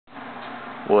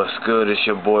What's good? It's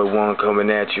your boy One coming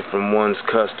at you from One's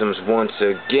Customs once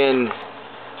again.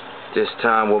 This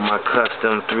time with my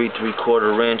custom 3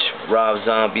 3/4 inch Rob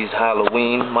Zombie's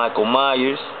Halloween Michael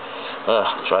Myers.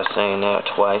 Try saying that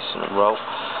twice in a row.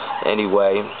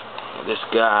 Anyway, this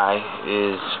guy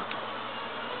is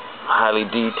highly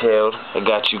detailed. I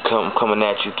got you coming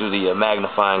at you through the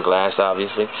magnifying glass,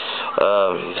 obviously.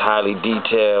 He's highly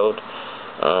detailed,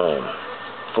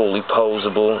 fully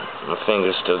posable. My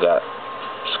fingers still got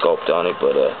sculpt on it,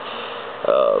 but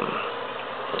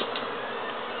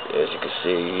as you can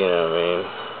see, you know what I mean,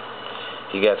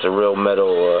 he got a real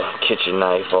metal kitchen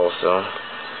knife also,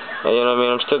 and you know what I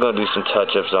mean, I'm still gonna do some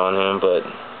touch-ups on him, but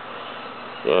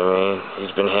you know what I mean,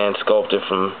 he's been hand sculpted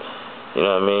from, you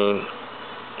know what I mean,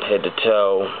 head to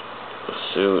toe. The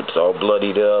suit's all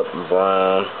bloodied up and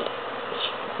brown,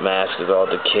 his mask is all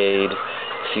decayed.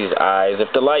 See his eyes,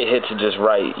 if the light hits it just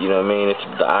right, you know what I mean,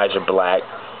 the eyes are black.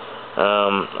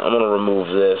 I'm going to remove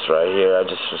this right here. I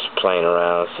just was playing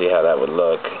around, see how that would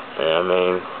look. You know what I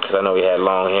mean? Because I know he had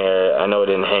long hair. I know it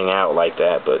didn't hang out like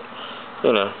that, but,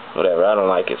 you know, whatever. I don't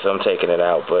like it, so I'm taking it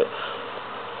out. But,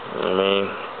 you know what I mean?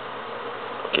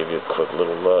 Give you a quick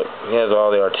little look. He has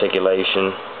all the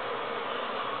articulation.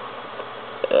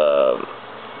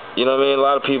 You know what I mean? A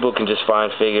lot of people can just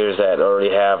find figures that already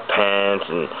have pants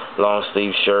and long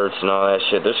sleeve shirts and all that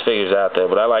shit. There's figures out there,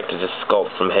 but I like to just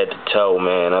sculpt from head to toe,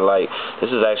 man.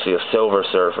 This is actually a Silver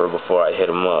Surfer before I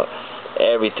hit him up.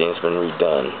 Everything's been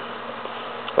redone.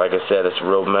 Like I said, it's a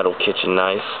real metal kitchen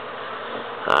knife.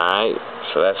 Alright,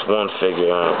 so that's one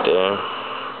figure right there.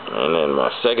 And then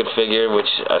my second figure, which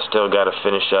I still got to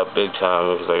finish up big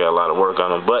time because I got a lot of work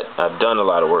on him, but I've done a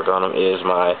lot of work on him, is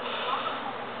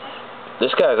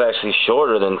this guy's actually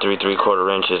shorter than 3 3/4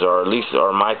 inches, or at least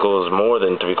Michael is more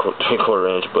than 3 3/4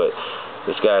 inch, but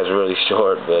this guy's really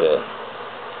short. But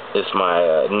it's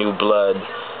my new blood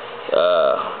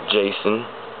Jason.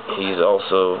 He's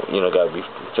also, you know, got to be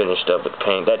finished up with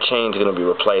paint. That chain's gonna be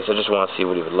replaced. I just want to see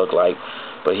what he would look like.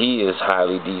 But he is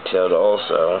highly detailed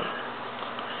also.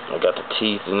 I got the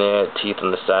teeth in there, teeth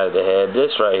on the side of the head.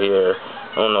 This right here,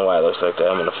 I don't know why it looks like that.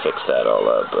 I'm gonna fix that all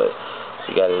up, but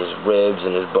he got his ribs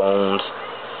and his bones,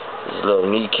 his little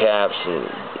kneecaps, and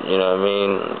you know what I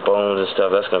mean, bones and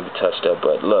stuff. That's gonna be touched up.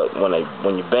 But look,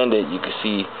 when you bend it, you can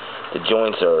see the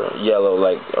joints are yellow,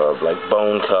 like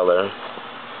bone color.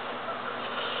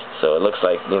 So it looks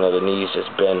like, you know, the knees just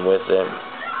bend with it.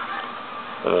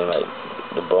 I mean, like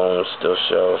the bones still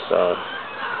show. So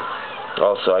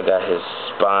also I got his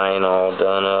spine all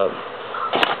done up.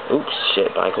 Oops,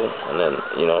 shit, Michael. And then,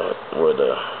 you know, where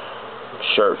the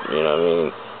shirt, you know what I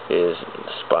mean, is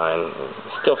spine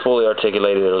still fully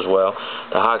articulated as well.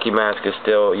 The hockey mask is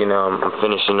still, you know, I'm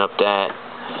finishing up that.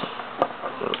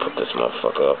 Let me put this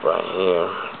motherfucker up right here.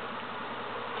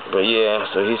 But yeah,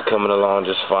 so he's coming along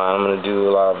just fine. I'm gonna do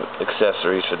a lot of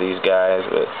accessories for these guys,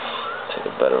 but take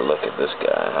a better look at this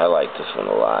guy. I like this one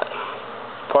a lot.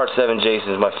 Part 7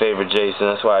 Jason is my favorite Jason.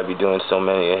 That's why I'd be doing so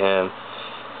many of him.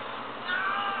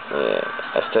 Yeah,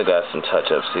 I still got some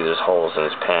touch-ups. See, there's holes in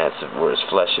his pants where his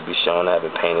flesh should be showing. I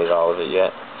haven't painted all of it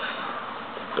yet.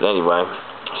 But anyway,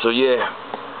 so yeah,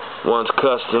 One's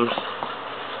Customs.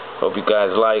 Hope you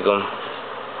guys like them.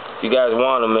 If you guys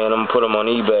want them, man, I'm going to put them on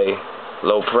eBay.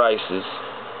 Low prices.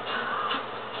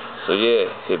 So yeah,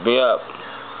 hit me up.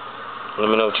 Let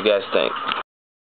me know what you guys think.